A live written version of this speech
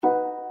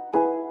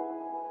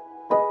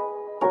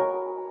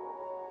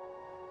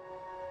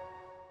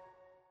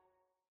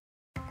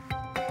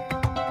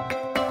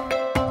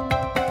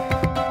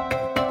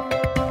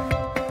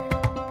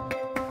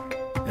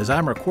As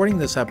I'm recording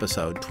this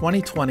episode,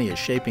 2020 is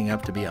shaping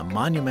up to be a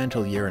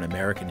monumental year in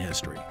American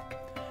history.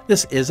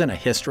 This isn't a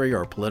history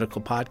or a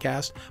political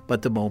podcast,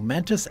 but the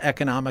momentous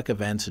economic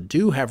events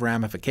do have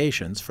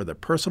ramifications for the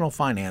personal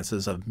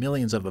finances of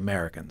millions of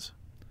Americans.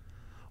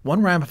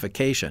 One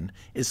ramification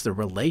is the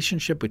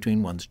relationship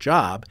between one's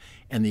job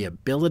and the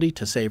ability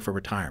to save for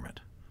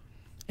retirement.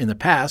 In the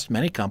past,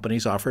 many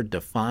companies offered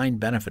defined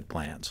benefit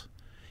plans.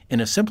 In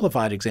a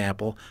simplified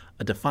example,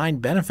 a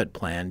defined benefit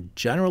plan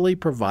generally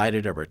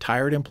provided a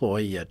retired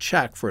employee a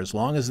check for as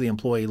long as the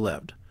employee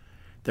lived.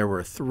 There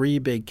were three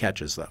big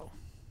catches, though.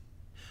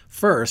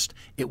 First,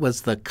 it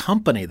was the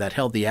company that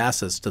held the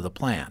assets to the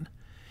plan.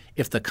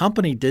 If the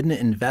company didn't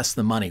invest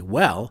the money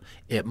well,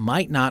 it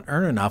might not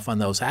earn enough on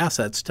those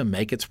assets to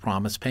make its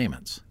promised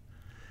payments.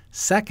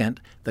 Second,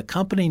 the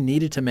company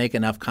needed to make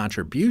enough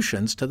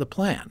contributions to the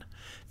plan.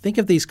 Think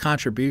of these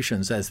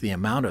contributions as the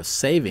amount of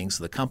savings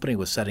the company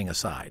was setting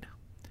aside.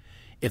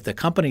 If the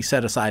company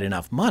set aside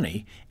enough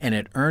money and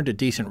it earned a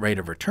decent rate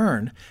of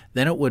return,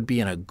 then it would be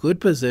in a good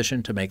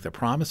position to make the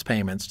promised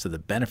payments to the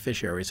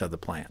beneficiaries of the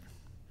plan.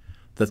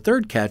 The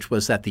third catch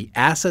was that the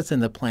assets in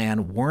the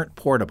plan weren't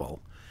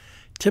portable.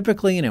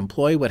 Typically, an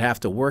employee would have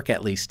to work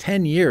at least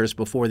 10 years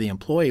before the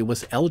employee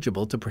was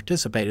eligible to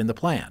participate in the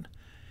plan.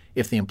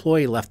 If the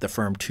employee left the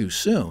firm too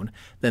soon,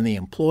 then the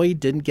employee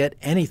didn't get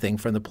anything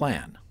from the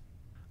plan.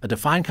 A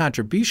defined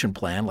contribution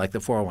plan, like the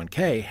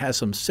 401k, has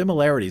some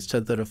similarities to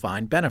the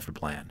defined benefit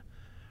plan.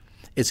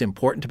 It's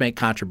important to make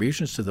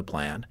contributions to the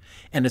plan,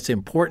 and it's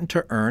important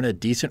to earn a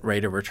decent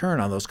rate of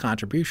return on those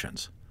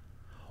contributions.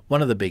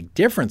 One of the big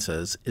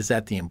differences is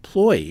that the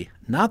employee,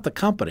 not the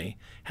company,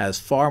 has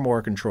far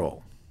more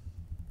control.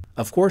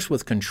 Of course,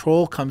 with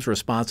control comes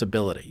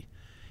responsibility.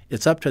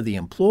 It's up to the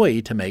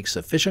employee to make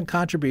sufficient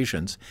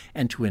contributions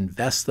and to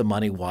invest the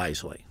money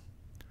wisely.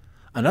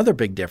 Another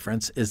big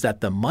difference is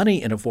that the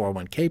money in a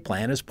 401k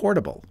plan is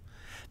portable.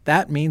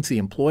 That means the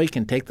employee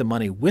can take the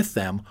money with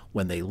them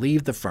when they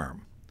leave the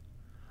firm.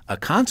 A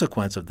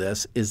consequence of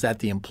this is that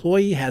the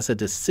employee has a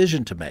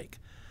decision to make,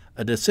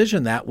 a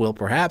decision that will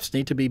perhaps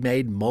need to be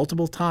made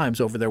multiple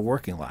times over their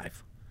working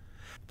life.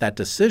 That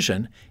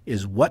decision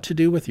is what to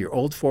do with your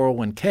old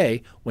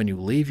 401k when you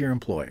leave your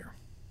employer.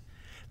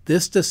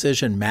 This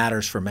decision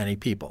matters for many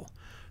people.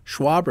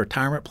 Schwab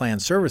Retirement Plan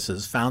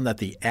Services found that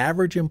the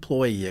average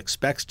employee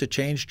expects to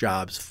change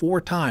jobs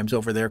 4 times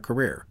over their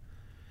career.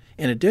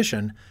 In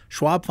addition,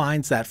 Schwab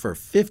finds that for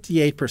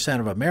 58%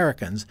 of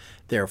Americans,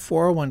 their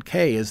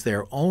 401k is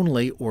their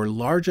only or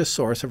largest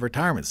source of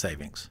retirement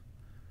savings.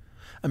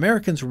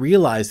 Americans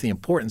realize the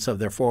importance of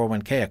their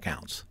 401k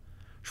accounts.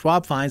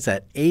 Schwab finds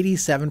that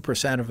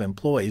 87% of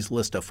employees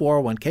list a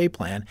 401k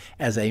plan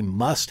as a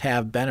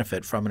must-have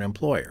benefit from an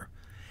employer.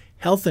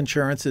 Health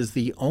insurance is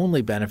the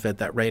only benefit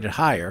that rated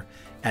higher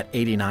at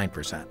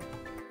 89%.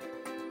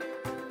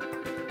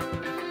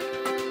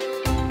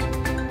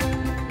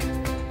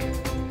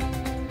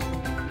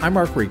 I'm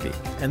Mark Rigby,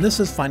 and this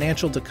is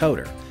Financial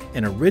Decoder,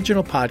 an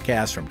original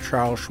podcast from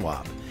Charles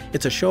Schwab.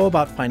 It's a show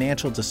about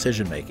financial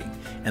decision-making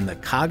and the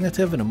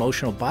cognitive and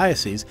emotional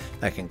biases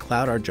that can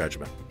cloud our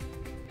judgment.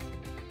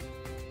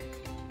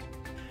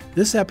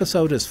 This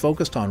episode is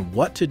focused on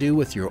what to do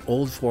with your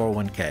old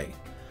 401k.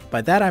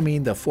 By that I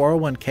mean the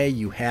 401k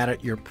you had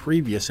at your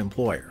previous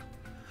employer.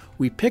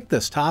 We picked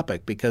this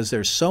topic because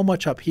there's so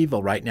much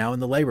upheaval right now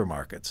in the labor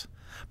markets.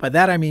 By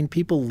that I mean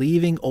people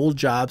leaving old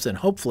jobs and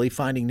hopefully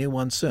finding new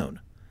ones soon.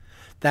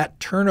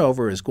 That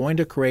turnover is going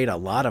to create a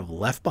lot of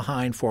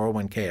left-behind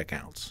 401k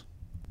accounts.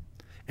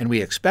 And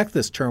we expect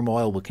this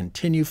turmoil will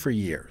continue for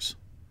years.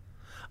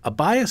 A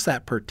bias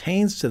that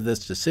pertains to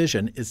this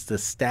decision is the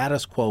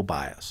status quo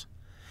bias.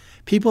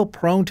 People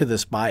prone to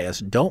this bias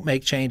don't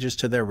make changes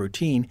to their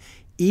routine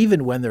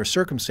even when their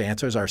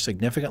circumstances are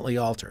significantly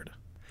altered.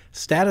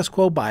 Status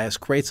quo bias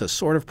creates a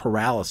sort of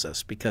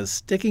paralysis because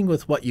sticking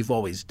with what you've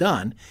always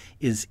done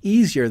is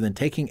easier than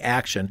taking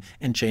action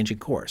and changing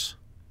course.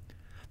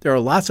 There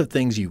are lots of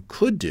things you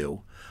could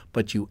do,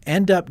 but you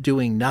end up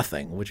doing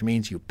nothing, which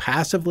means you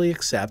passively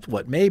accept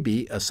what may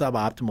be a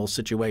suboptimal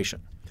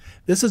situation.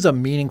 This is a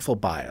meaningful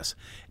bias.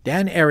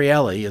 Dan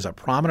Ariely is a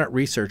prominent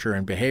researcher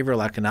in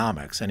behavioral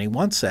economics, and he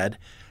once said,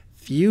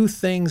 "Few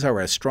things are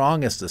as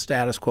strong as the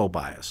status quo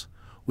bias.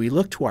 We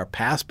look to our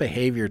past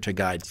behavior to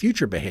guide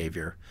future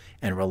behavior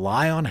and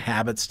rely on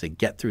habits to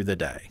get through the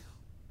day."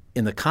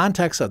 In the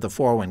context of the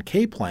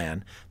 401k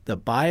plan, the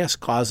bias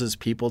causes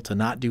people to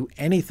not do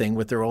anything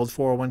with their old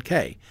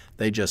 401k.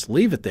 They just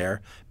leave it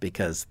there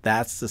because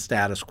that's the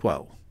status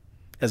quo.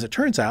 As it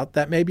turns out,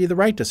 that may be the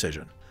right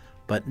decision,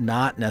 but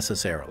not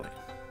necessarily.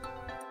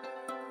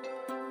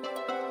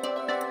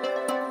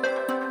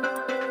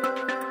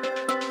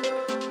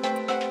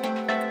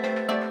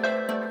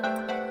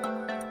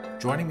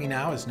 Joining me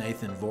now is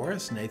Nathan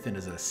Voris. Nathan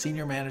is a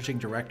Senior Managing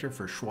Director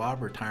for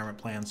Schwab Retirement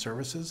Plan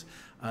Services.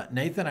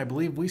 Nathan, I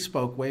believe we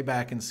spoke way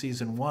back in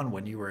Season 1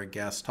 when you were a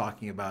guest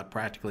talking about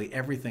practically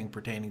everything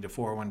pertaining to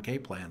 401k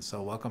plans,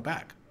 so welcome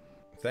back.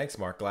 Thanks,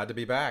 Mark. Glad to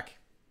be back.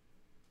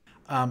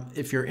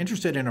 If you're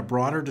interested in a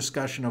broader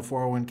discussion of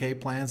 401k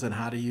plans and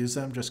how to use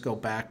them, just go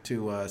back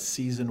to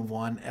season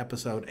 1,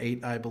 episode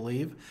 8, I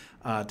believe,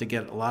 to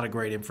get a lot of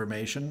great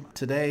information.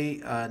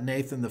 Today,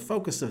 Nathan, the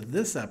focus of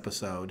this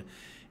episode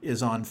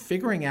is on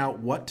figuring out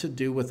what to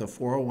do with a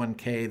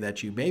 401k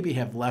that you maybe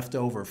have left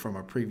over from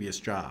a previous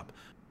job.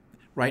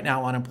 Right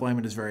now,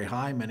 unemployment is very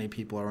high. Many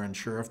people are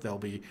unsure if they'll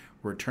be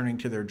returning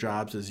to their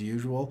jobs as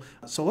usual.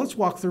 So let's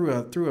walk through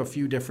a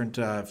few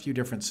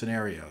different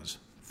scenarios.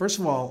 First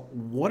of all,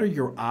 what are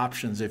your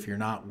options if you're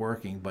not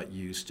working but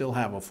you still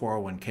have a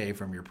 401k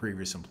from your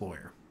previous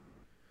employer?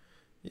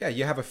 Yeah,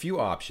 you have a few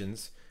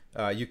options.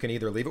 You can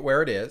either leave it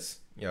where it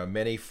is.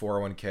 Many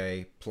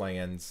 401k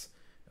plans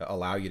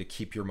allow you to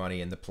keep your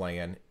money in the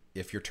plan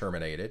if you're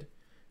terminated.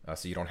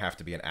 So you don't have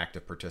to be an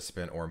active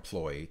participant or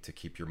employee to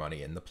keep your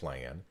money in the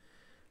plan.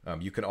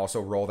 You can also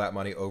roll that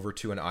money over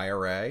to an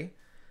IRA.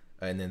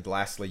 And then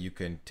lastly, you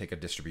can take a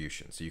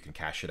distribution. So you can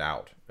cash it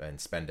out and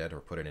spend it or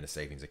put it in a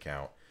savings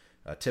account.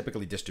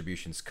 Typically,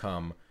 distributions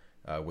come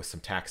with some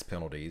tax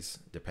penalties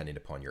depending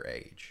upon your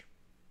age.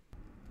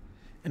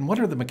 And what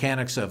are the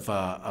mechanics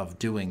of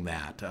doing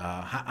that?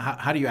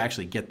 How do you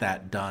actually get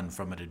that done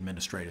from an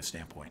administrative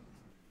standpoint?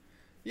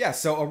 Yeah,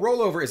 so a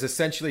rollover is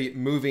essentially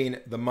moving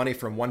the money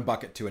from one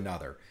bucket to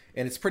another.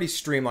 And it's a pretty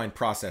streamlined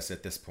process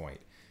at this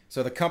point.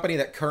 So the company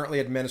that currently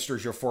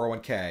administers your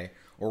 401k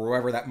or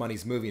wherever that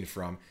money's moving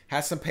from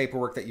has some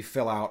paperwork that you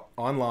fill out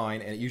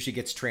online, and it usually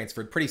gets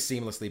transferred pretty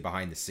seamlessly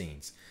behind the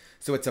scenes.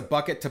 So it's a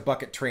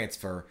bucket-to-bucket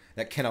transfer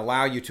that can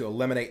allow you to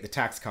eliminate the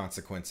tax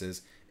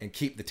consequences and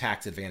keep the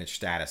tax advantage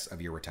status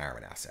of your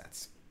retirement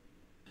assets.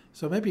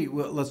 So maybe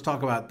let's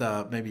talk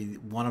about maybe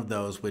one of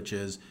those, which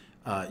is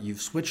you've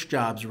switched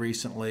jobs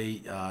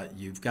recently.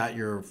 You've got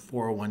your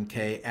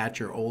 401k at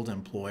your old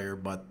employer,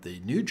 but the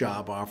new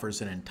job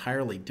offers an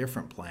entirely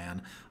different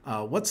plan.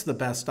 What's the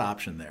best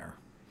option there?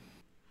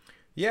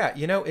 Yeah,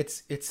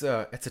 it's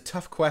a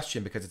tough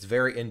question because it's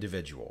very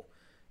individual.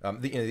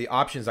 The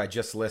options I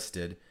just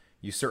listed,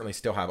 you certainly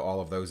still have all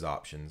of those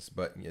options,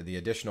 but the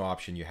additional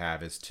option you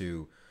have is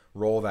to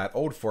roll that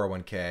old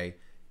 401k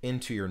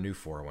into your new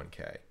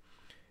 401k.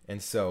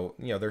 And so,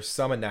 there's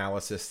some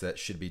analysis that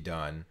should be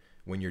done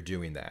when you're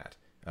doing that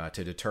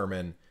to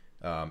determine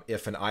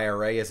if an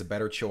IRA is a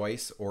better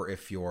choice or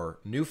if your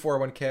new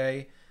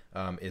 401k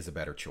is a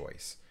better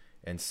choice.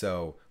 And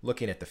so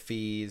looking at the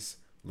fees,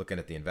 looking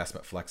at the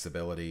investment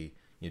flexibility,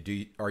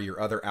 are your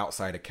other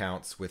outside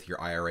accounts with your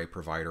IRA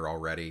provider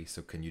already?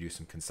 So can you do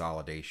some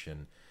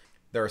consolidation?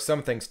 There are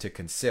some things to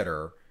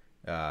consider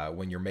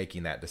when you're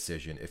making that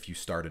decision if you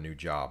start a new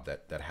job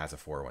that has a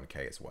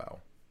 401k as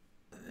well.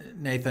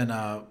 Nathan,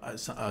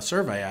 a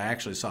survey I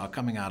actually saw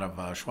coming out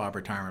of Schwab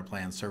Retirement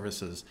Plan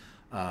Services,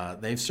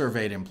 they've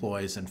surveyed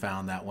employees and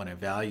found that when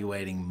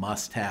evaluating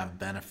must-have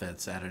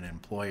benefits at a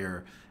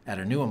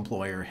new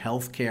employer,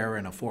 health care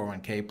and a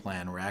 401k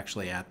plan were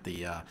actually at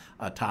the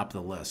top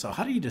of the list. So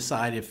how do you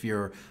decide if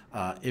your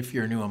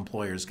new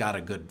employer's got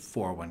a good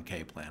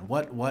 401k plan?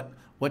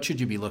 What should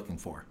you be looking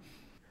for?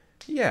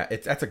 Yeah,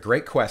 that's a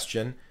great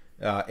question.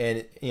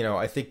 And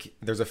I think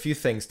there's a few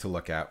things to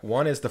look at.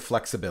 One is the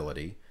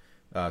flexibility.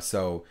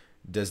 So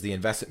does the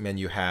investment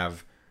menu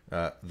have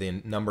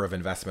the number of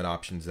investment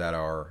options that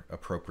are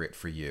appropriate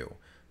for you?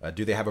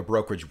 Do they have a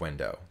brokerage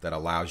window that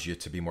allows you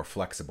to be more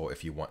flexible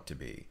if you want to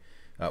be?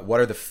 What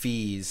are the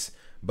fees,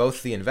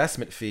 both the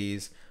investment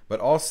fees, but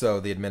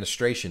also the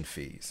administration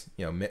fees?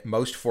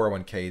 Most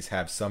 401ks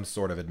have some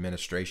sort of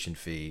administration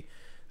fee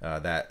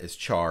that is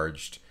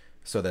charged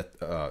so that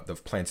the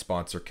plan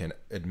sponsor can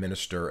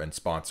administer and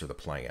sponsor the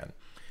plan.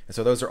 And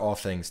so those are all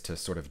things to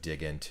sort of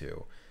dig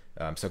into.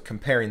 So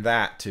comparing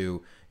that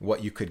to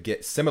what you could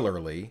get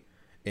similarly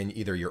in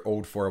either your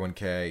old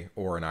 401k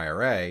or an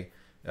IRA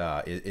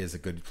is a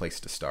good place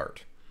to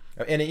start.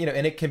 And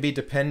it can be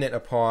dependent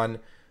upon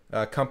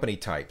company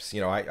types.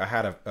 I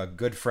had a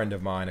good friend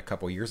of mine a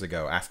couple years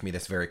ago ask me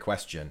this very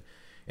question,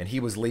 and he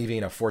was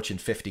leaving a Fortune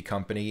 50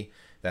 company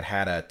that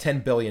had a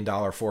 $10 billion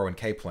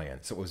 401k plan.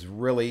 So it was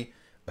really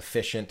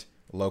efficient,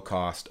 low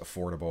cost,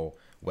 affordable,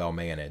 well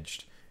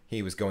managed.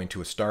 He was going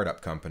to a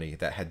startup company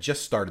that had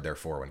just started their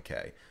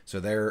 401k. So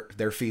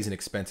their fees and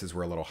expenses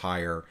were a little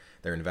higher.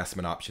 Their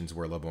investment options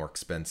were a little more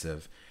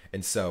expensive.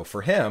 And so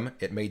for him,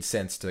 it made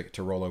sense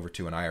to roll over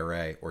to an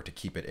IRA or to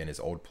keep it in his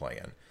old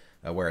plan.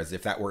 Whereas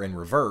if that were in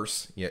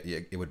reverse,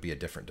 it would be a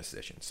different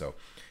decision. So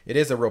it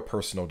is a real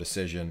personal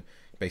decision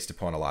based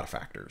upon a lot of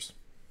factors.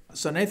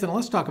 So Nathan,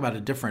 let's talk about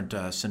a different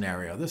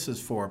scenario. This is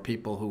for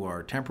people who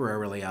are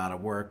temporarily out of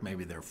work.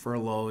 Maybe they're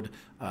furloughed.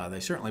 They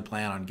certainly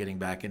plan on getting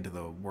back into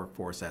the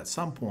workforce at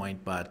some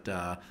point, but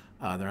they're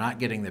not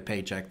getting the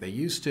paycheck they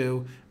used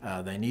to.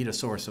 They need a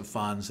source of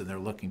funds, and they're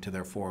looking to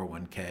their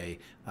 401k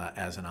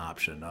as an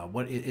option.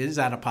 What is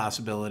that a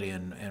possibility,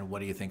 and what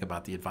do you think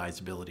about the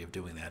advisability of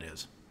doing that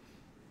is?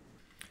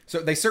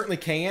 So they certainly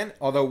can,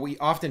 although we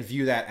often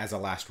view that as a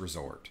last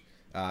resort.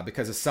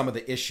 Because of some of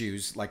the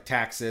issues like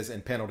taxes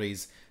and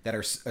penalties that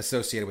are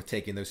associated with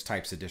taking those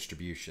types of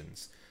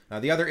distributions.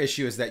 The other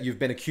issue is that you've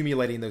been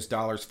accumulating those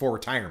dollars for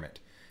retirement.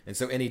 And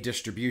so any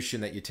distribution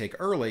that you take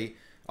early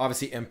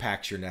obviously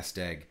impacts your nest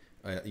egg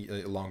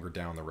longer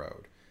down the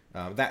road.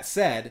 That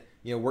said,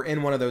 we're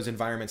in one of those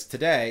environments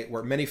today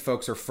where many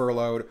folks are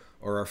furloughed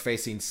or are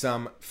facing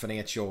some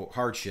financial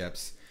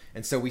hardships.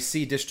 And so we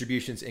see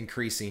distributions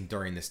increasing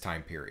during this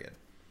time period.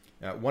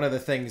 One of the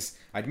things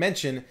I'd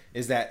mention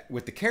is that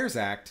with the CARES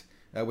Act,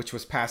 which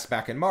was passed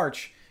back in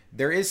March,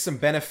 there is some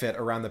benefit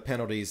around the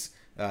penalties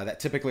that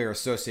typically are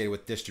associated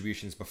with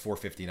distributions before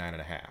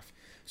 59.5.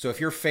 So if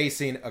you're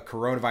facing a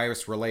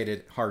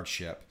coronavirus-related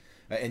hardship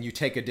and you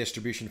take a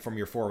distribution from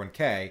your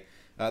 401k,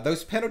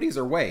 those penalties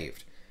are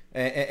waived.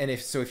 And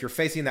if you're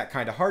facing that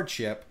kind of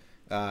hardship,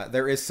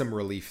 there is some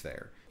relief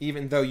there.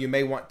 Even though you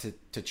may want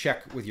to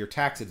check with your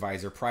tax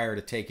advisor prior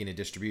to taking a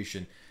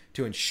distribution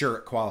to ensure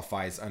it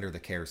qualifies under the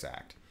CARES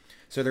Act.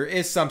 So there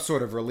is some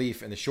sort of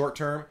relief in the short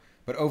term,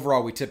 but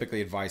overall we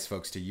typically advise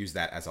folks to use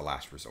that as a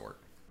last resort.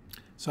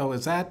 So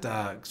is that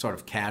sort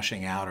of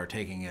cashing out or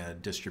taking a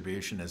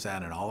distribution, is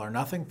that an all or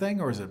nothing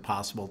thing, or is it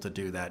possible to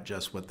do that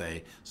just with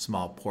a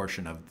small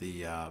portion of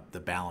the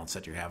balance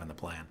that you have in the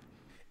plan?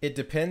 It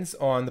depends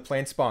on the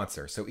plan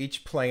sponsor. So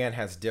each plan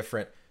has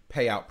different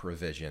payout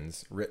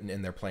provisions written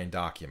in their plan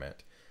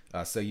document.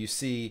 So you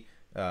see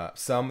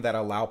some that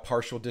allow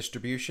partial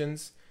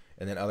distributions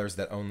and then others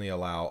that only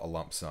allow a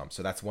lump sum.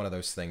 So that's one of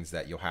those things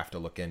that you'll have to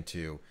look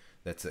into.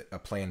 That's a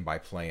plan by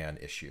plan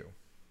issue.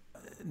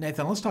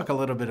 Nathan, let's talk a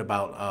little bit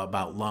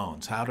about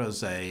loans. How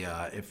does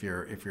if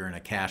you're in a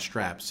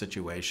cash-strapped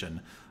situation,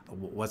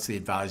 what's the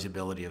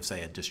advisability of,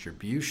 say, a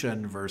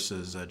distribution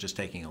versus just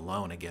taking a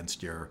loan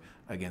against your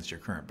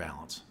current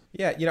balance?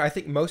 Yeah, I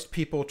think most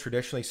people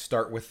traditionally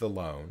start with the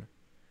loan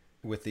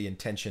with the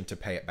intention to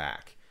pay it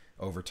back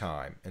over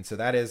time. And so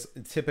that is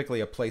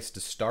typically a place to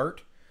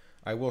start.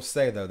 I will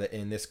say, though, that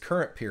in this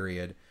current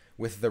period,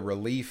 with the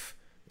relief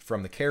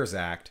from the CARES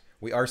Act,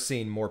 we are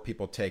seeing more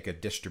people take a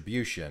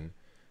distribution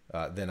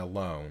than a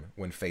loan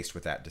when faced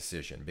with that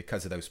decision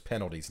because of those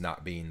penalties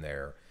not being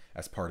there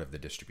as part of the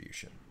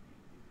distribution.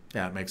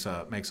 Yeah, it makes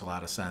a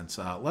lot of sense.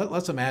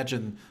 Let's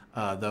imagine,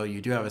 though,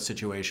 you do have a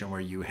situation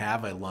where you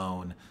have a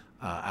loan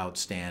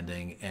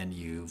outstanding and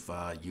you've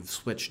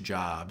switched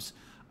jobs.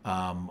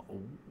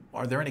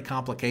 Are there any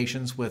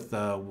complications with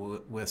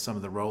some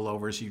of the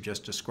rollovers you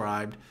just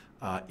described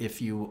if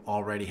you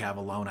already have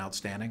a loan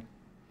outstanding?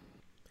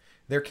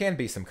 There can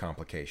be some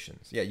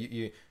complications. Yeah,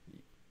 you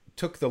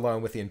took the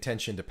loan with the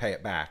intention to pay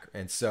it back.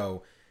 And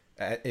so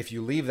if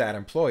you leave that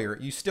employer,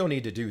 you still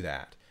need to do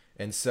that.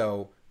 And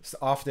so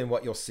often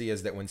what you'll see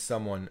is that when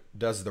someone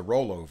does the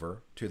rollover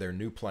to their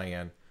new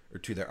plan or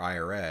to their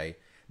IRA,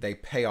 they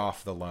pay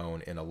off the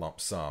loan in a lump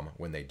sum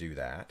when they do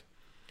that.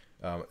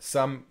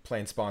 Some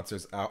plan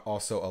sponsors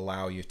also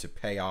allow you to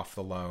pay off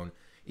the loan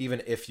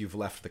even if you've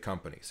left the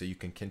company. So you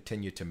can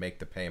continue to make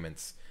the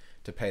payments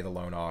to pay the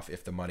loan off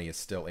if the money is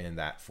still in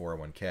that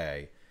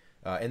 401k.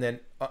 And then,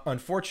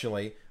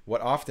 unfortunately,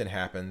 what often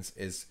happens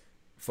is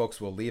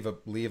folks will leave a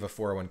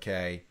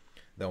 401k,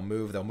 they'll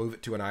move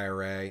it to an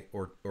IRA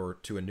or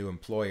to a new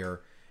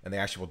employer, and they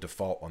actually will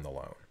default on the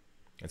loan,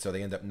 and so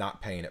they end up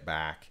not paying it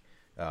back,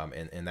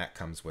 and that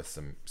comes with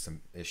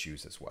some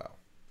issues as well.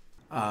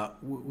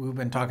 We've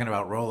been talking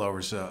about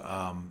rollovers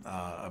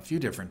a few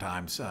different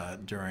times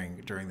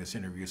during this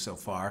interview so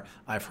far.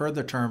 I've heard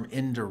the term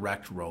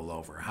indirect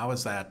rollover. How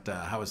is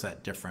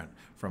that different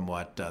from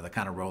what the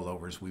kind of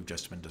rollovers we've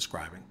just been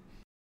describing?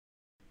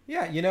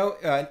 Yeah,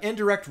 an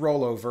indirect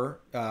rollover.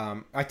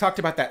 I talked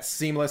about that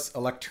seamless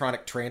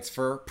electronic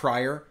transfer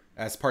prior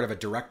as part of a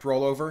direct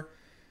rollover.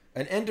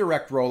 An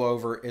indirect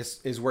rollover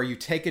is where you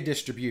take a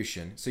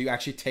distribution, so you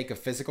actually take a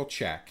physical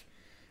check,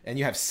 and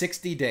you have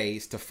 60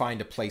 days to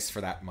find a place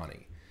for that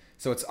money.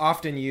 So it's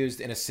often used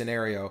in a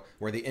scenario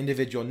where the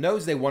individual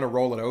knows they want to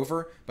roll it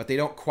over, but they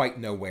don't quite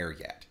know where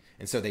yet.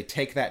 And so they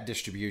take that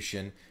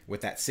distribution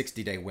with that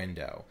 60-day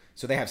window.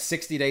 So they have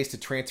 60 days to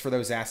transfer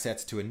those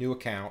assets to a new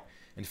account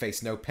and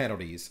face no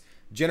penalties.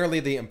 Generally,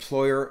 the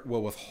employer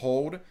will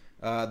withhold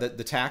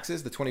the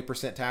taxes, the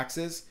 20%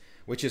 taxes,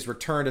 which is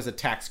returned as a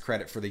tax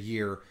credit for the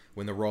year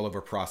when the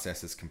rollover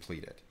process is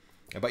completed.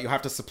 But you'll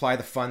have to supply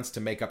the funds to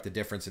make up the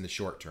difference in the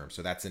short term.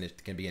 So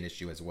can be an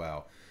issue as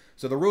well.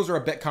 So the rules are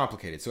a bit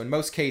complicated. So in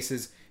most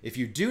cases, if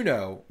you do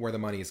know where the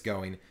money is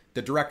going,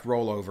 the direct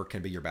rollover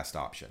can be your best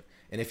option.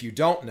 And if you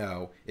don't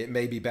know, it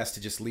may be best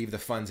to just leave the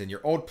funds in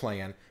your old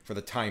plan for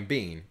the time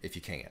being if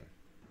you can.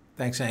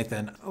 Thanks,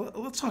 Nathan.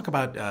 Let's talk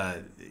about,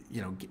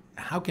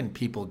 how can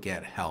people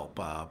get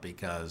help?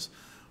 Because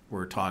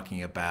we're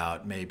talking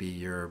about maybe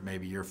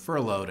you're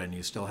furloughed and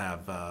you still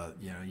have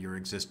your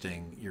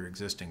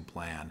existing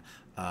plan,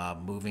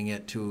 moving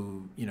it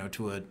to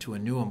a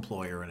new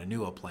employer and a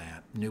new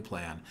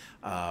plan,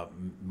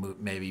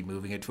 maybe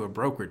moving it to a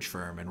brokerage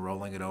firm and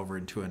rolling it over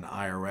into an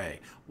IRA.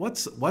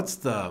 What's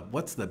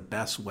the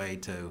best way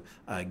to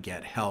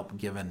get help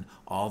given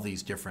all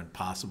these different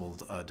possible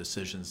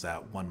decisions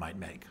that one might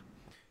make?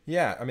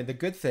 Yeah, I mean, the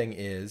good thing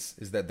is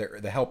that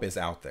the help is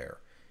out there.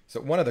 So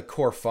one of the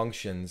core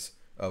functions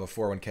of a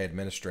 401k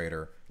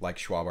administrator like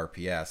Schwab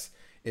RPS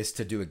is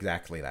to do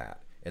exactly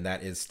that. And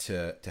that is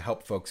to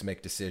help folks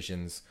make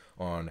decisions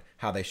on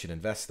how they should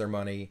invest their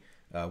money,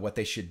 what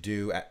they should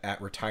do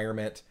at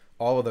retirement,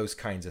 all of those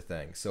kinds of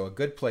things. So a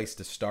good place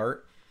to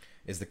start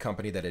is the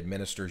company that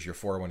administers your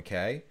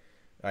 401k.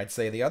 I'd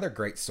say the other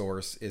great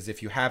source is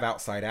if you have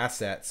outside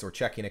assets or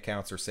checking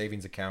accounts or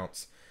savings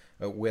accounts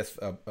with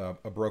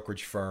a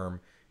brokerage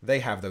firm, they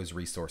have those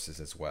resources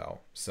as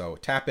well. So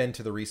tap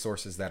into the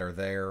resources that are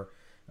there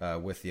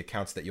with the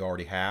accounts that you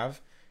already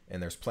have,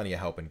 and there's plenty of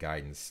help and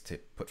guidance to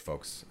put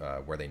folks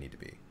where they need to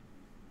be.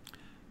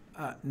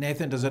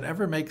 Nathan, does it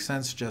ever make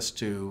sense just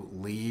to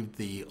leave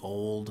the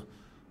old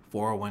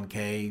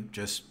 401k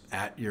just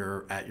at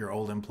your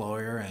old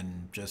employer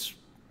and just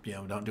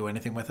don't do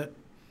anything with it?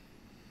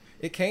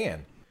 It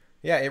can.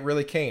 Yeah, it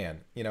really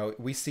can.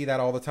 We see that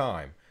all the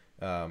time.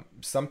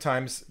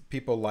 Sometimes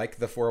people like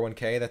the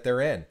 401k that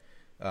they're in,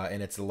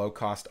 and it's a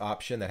low-cost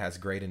option that has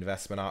great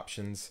investment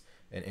options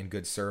and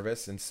good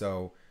service, and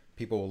so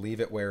people will leave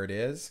it where it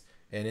is,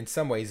 and in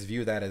some ways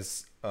view that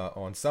as,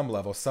 on some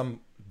level, some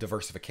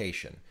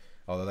diversification.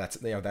 Although that's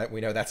that we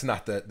know that's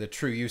not the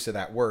true use of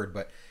that word,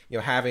 but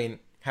having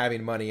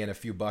money in a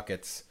few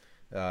buckets.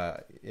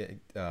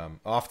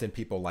 Often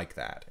people like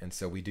that, and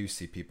so we do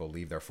see people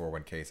leave their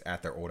 401ks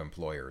at their old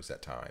employers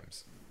at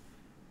times.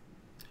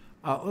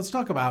 Let's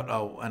talk about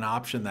an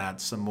option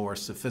that some more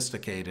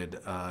sophisticated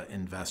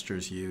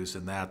investors use,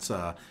 and that's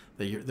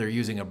they're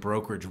using a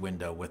brokerage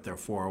window with their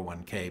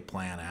 401k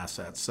plan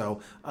assets.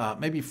 So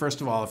maybe first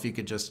of all, if you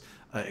could just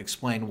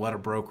explain what a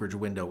brokerage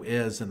window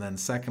is, and then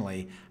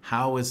secondly,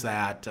 how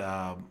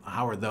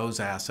are those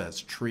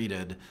assets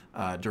treated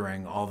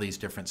during all these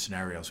different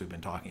scenarios we've been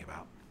talking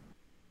about?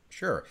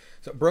 Sure.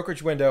 So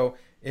brokerage window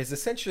is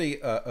essentially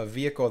a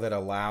vehicle that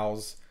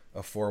allows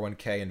a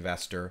 401k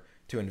investor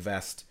to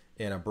invest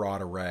in a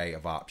broad array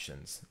of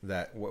options,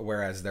 that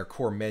whereas their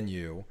core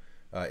menu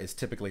is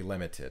typically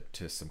limited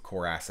to some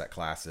core asset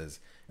classes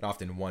and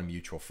often one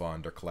mutual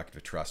fund or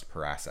collective trust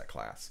per asset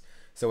class.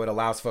 So it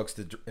allows folks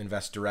to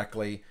invest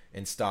directly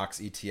in stocks,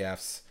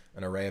 ETFs,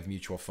 an array of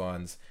mutual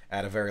funds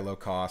at a very low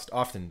cost,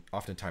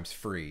 oftentimes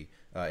free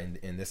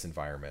in this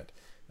environment.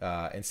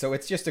 And so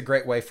it's just a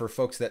great way for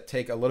folks that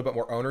take a little bit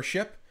more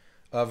ownership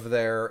of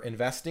their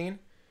investing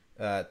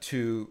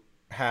to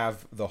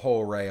have the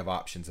whole array of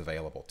options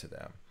available to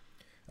them.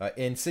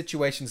 In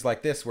situations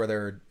like this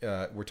where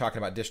we're talking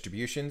about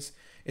distributions,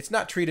 it's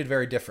not treated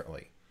very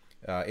differently.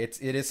 It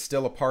is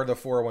still a part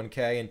of the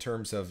 401k in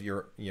terms of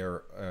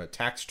your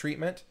tax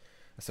treatment.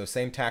 So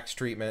same tax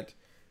treatment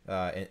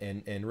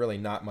and really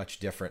not much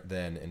different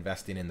than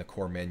investing in the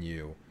core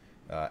menu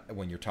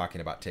when you're talking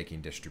about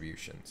taking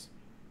distributions.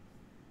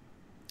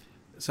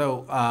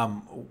 So a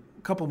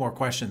couple more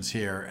questions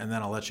here, and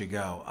then I'll let you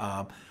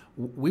go.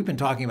 We've been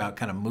talking about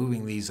kind of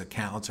moving these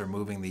accounts or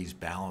moving these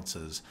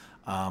balances.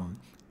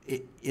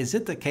 Is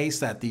it the case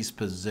that these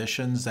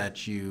positions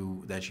that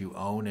you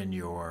own in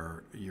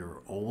your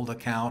old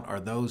account, are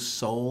those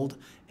sold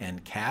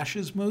and cash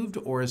is moved,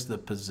 or is the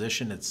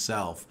position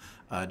itself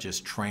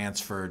just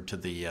transferred to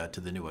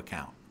the new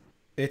account?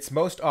 It's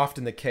most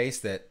often the case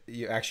that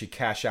you actually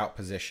cash out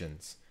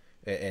positions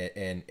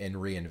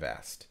and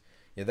reinvest.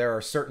 There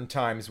are certain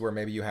times where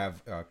maybe you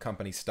have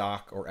company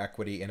stock or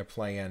equity in a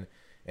plan,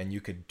 and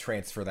you could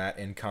transfer that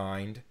in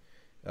kind.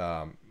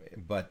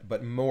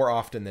 But more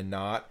often than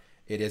not,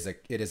 it is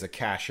a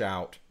cash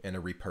out and a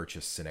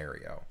repurchase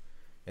scenario.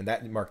 And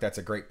that, Mark, that's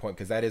a great point,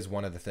 because that is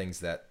one of the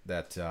things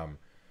that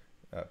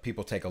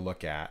people take a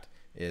look at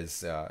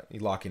is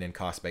locking in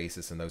cost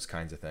basis and those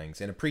kinds of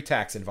things. In a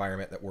pre-tax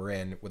environment that we're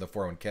in with a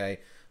 401k,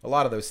 a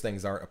lot of those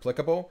things aren't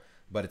applicable,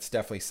 but it's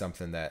definitely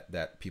something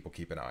that people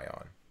keep an eye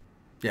on.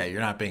 Yeah,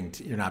 you're not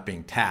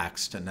being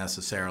taxed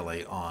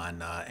necessarily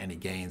on any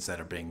gains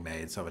that are being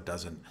made, so it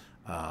doesn't.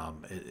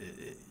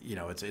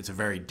 It's a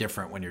very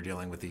different when you're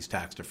dealing with these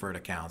tax deferred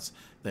accounts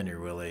than you're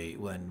really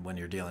when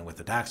you're dealing with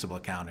the taxable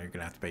account, and you're going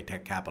to have to pay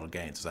capital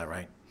gains. Is that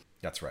right?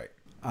 That's right.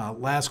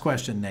 Last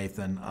question,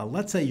 Nathan.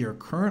 Let's say you're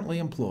currently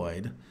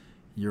employed,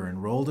 you're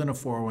enrolled in a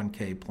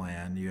 401k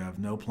plan, you have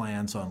no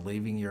plans on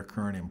leaving your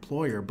current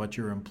employer, but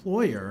your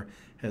employer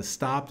has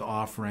stopped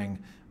offering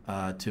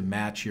to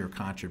match your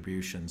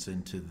contributions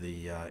into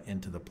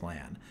the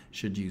plan.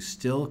 Should you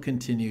still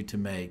continue to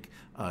make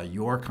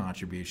your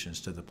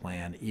contributions to the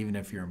plan, even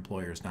if your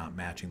employer is not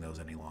matching those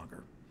any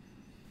longer?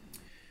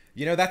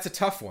 That's a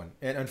tough one,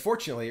 and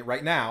unfortunately,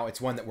 right now,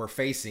 it's one that we're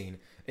facing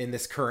in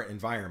this current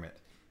environment.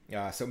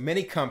 So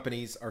many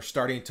companies are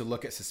starting to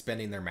look at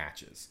suspending their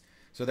matches.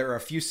 So there are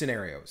a few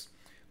scenarios.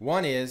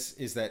 One is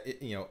that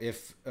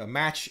if a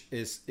match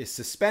is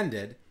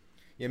suspended,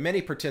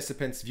 many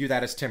participants view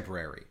that as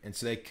temporary, and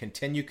so they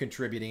continue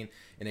contributing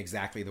in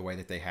exactly the way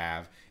that they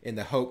have, in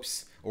the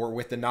hopes or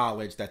with the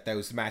knowledge that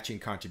those matching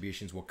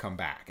contributions will come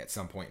back at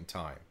some point in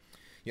time.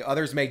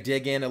 Others may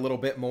dig in a little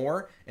bit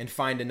more and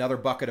find another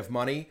bucket of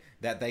money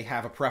that they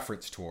have a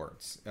preference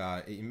towards.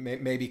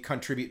 Maybe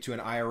contribute to an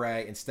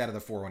IRA instead of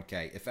the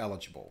 401k if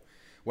eligible,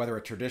 whether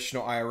a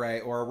traditional IRA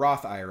or a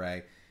Roth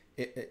IRA,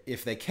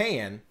 if they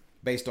can,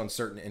 based on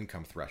certain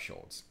income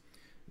thresholds.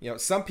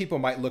 Some people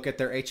might look at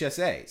their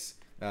HSAs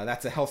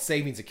That's a health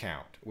savings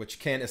account, which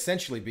can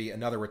essentially be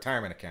another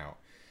retirement account,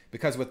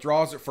 because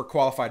withdrawals for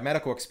qualified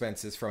medical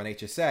expenses from an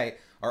HSA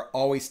are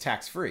always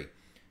tax-free.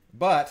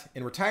 But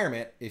in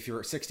retirement, if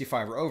you're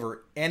 65 or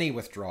over, any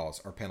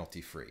withdrawals are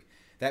penalty-free.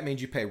 That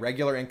means you pay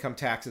regular income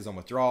taxes on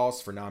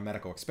withdrawals for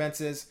non-medical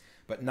expenses,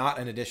 but not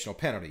an additional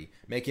penalty,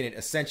 making it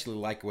essentially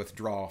like a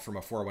withdrawal from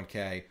a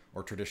 401k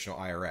or traditional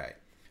IRA.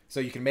 So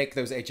you can make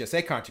those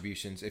HSA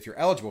contributions if you're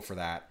eligible for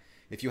that,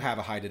 if you have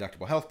a high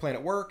deductible health plan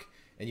at work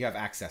and you have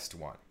access to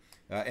one,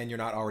 and you're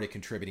not already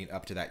contributing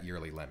up to that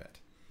yearly limit.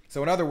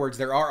 So in other words,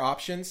 there are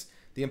options.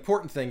 The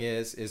important thing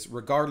is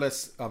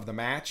regardless of the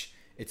match,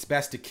 it's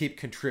best to keep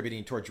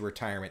contributing towards your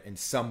retirement in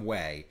some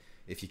way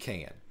if you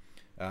can.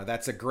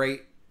 That's a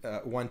great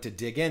one to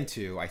dig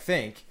into, I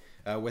think,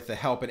 with the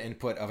help and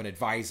input of an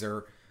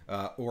advisor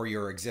or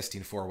your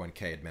existing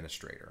 401k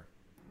administrator.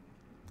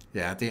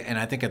 Yeah, and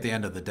I think at the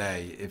end of the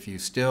day, if you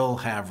still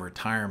have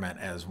retirement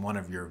as one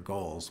of your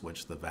goals,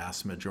 which the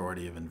vast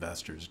majority of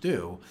investors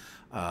do,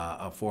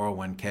 a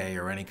 401k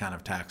or any kind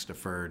of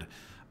tax-deferred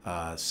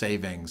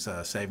savings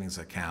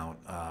account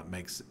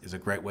is a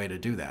great way to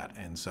do that.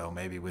 And so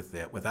maybe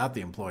without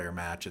the employer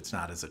match, it's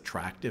not as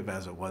attractive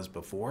as it was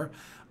before,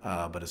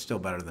 but it's still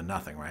better than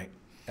nothing, right?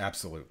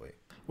 Absolutely.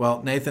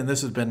 Well, Nathan,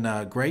 this has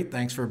been great.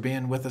 Thanks for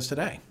being with us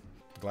today.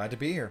 Glad to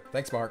be here.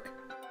 Thanks, Mark.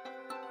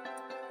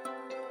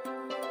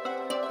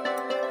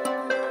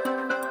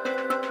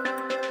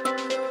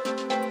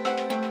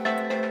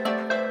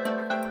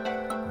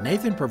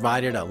 Nathan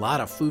provided a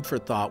lot of food for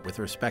thought with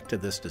respect to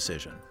this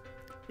decision.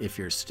 If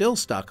you're still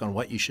stuck on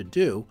what you should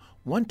do,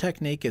 one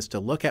technique is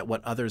to look at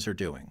what others are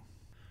doing.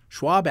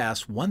 Schwab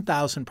asked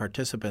 1,000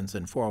 participants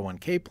in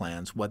 401k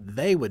plans what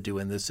they would do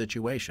in this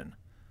situation.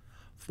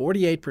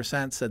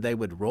 48% said they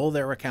would roll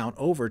their account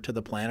over to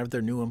the plan of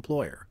their new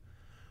employer.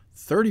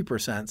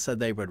 30% said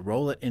they would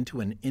roll it into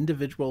an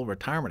individual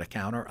retirement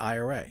account or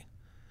IRA.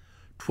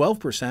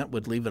 12%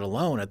 would leave it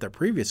alone at their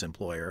previous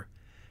employer.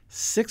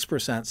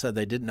 6% said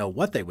they didn't know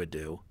what they would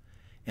do,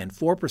 and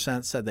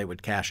 4% said they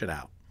would cash it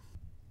out.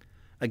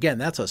 Again,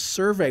 that's a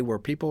survey where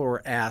people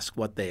were asked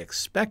what they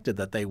expected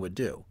that they would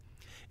do.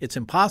 It's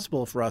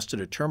impossible for us to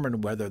determine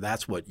whether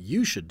that's what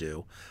you should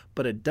do,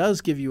 but it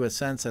does give you a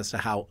sense as to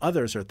how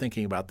others are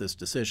thinking about this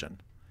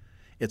decision.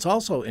 It's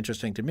also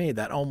interesting to me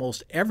that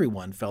almost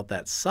everyone felt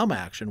that some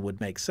action would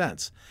make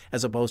sense,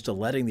 as opposed to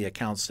letting the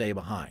account stay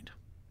behind.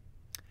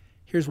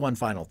 Here's one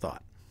final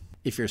thought.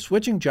 If you're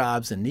switching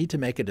jobs and need to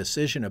make a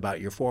decision about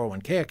your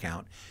 401k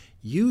account,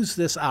 use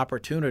this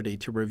opportunity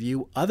to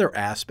review other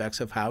aspects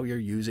of how you're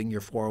using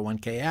your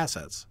 401k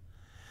assets.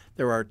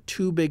 There are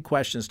two big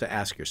questions to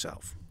ask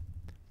yourself.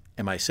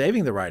 Am I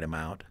saving the right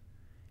amount?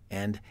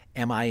 And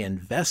am I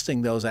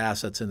investing those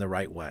assets in the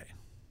right way?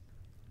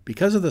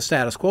 Because of the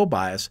status quo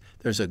bias,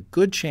 there's a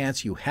good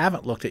chance you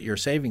haven't looked at your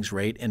savings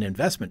rate and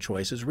investment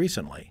choices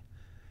recently.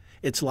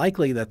 It's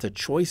likely that the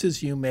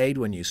choices you made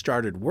when you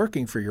started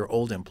working for your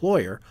old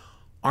employer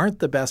aren't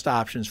the best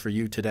options for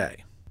you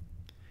today.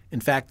 In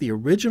fact, the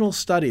original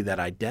study that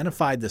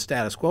identified the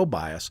status quo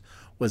bias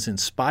was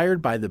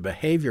inspired by the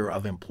behavior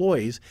of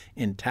employees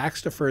in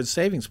tax-deferred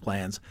savings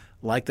plans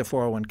like the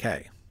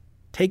 401k.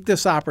 Take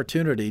this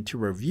opportunity to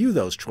review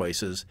those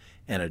choices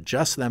and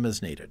adjust them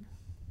as needed.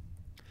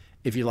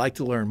 If you'd like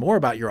to learn more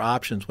about your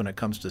options when it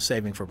comes to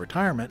saving for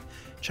retirement,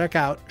 check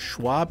out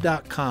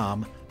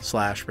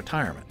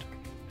schwab.com/retirement.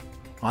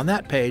 On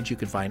that page, you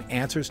can find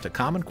answers to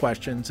common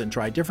questions and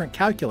try different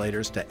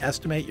calculators to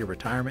estimate your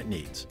retirement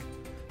needs.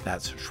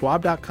 That's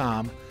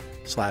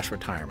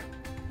schwab.com/retirement.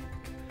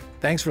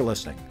 Thanks for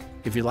listening.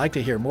 If you'd like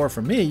to hear more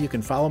from me, you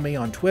can follow me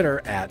on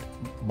Twitter at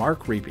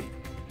Mark Riepe,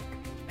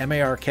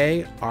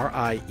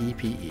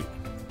 MarkRiepe.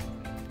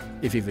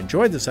 If you've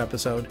enjoyed this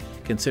episode,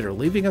 consider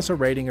leaving us a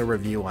rating or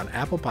review on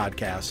Apple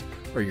Podcasts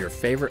or your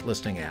favorite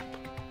listening app.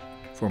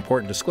 For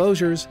important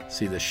disclosures,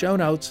 see the show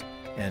notes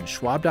and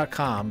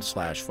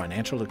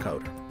schwab.com/financial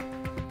decoder.